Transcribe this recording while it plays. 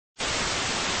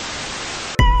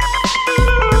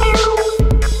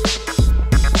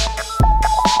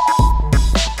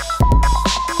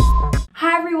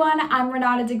I'm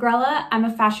Renata. I'm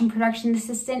a fashion production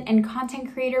assistant and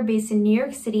content creator based in New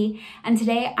York City, and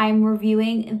today I'm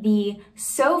reviewing the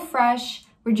So Fresh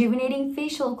Rejuvenating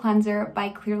Facial Cleanser by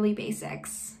Clearly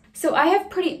Basics. So I have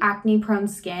pretty acne-prone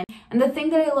skin, and the thing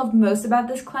that I love most about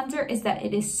this cleanser is that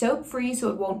it is soap-free, so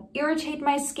it won't irritate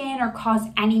my skin or cause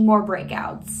any more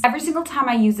breakouts. Every single time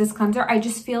I use this cleanser, I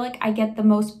just feel like I get the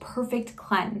most perfect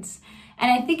cleanse.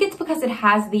 And I think it's because it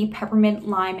has the peppermint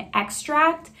lime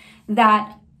extract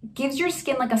that gives your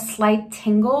skin like a slight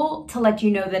tingle to let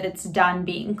you know that it's done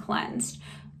being cleansed.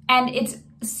 And it's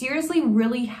seriously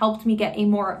really helped me get a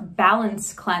more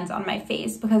balanced cleanse on my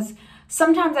face, because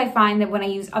sometimes I find that when I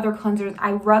use other cleansers,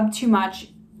 I rub too much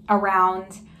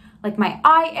around like my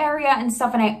eye area and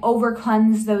stuff, and I over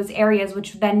cleanse those areas,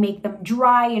 which then make them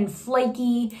dry and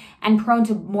flaky and prone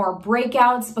to more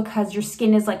breakouts because your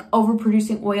skin is like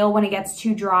overproducing oil when it gets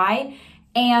too dry.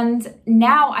 And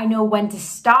now I know when to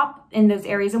stop in those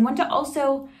areas and when to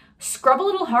also scrub a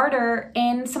little harder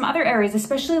in some other areas,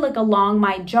 especially like along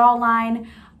my jawline.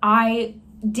 I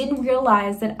didn't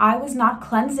realize that I was not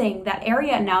cleansing that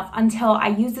area enough until I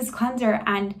used this cleanser,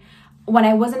 and when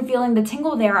I wasn't feeling the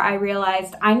tingle there, I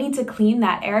realized I need to clean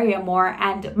that area more,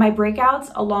 and my breakouts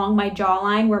along my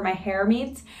jawline where my hair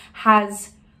meets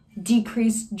has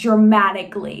decreased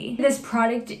dramatically. This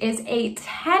product is a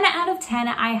 10 out of 10.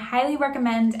 I highly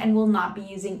recommend and will not be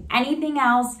using anything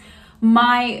else.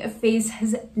 My face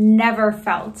has never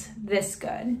felt this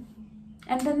good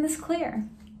and then this clear.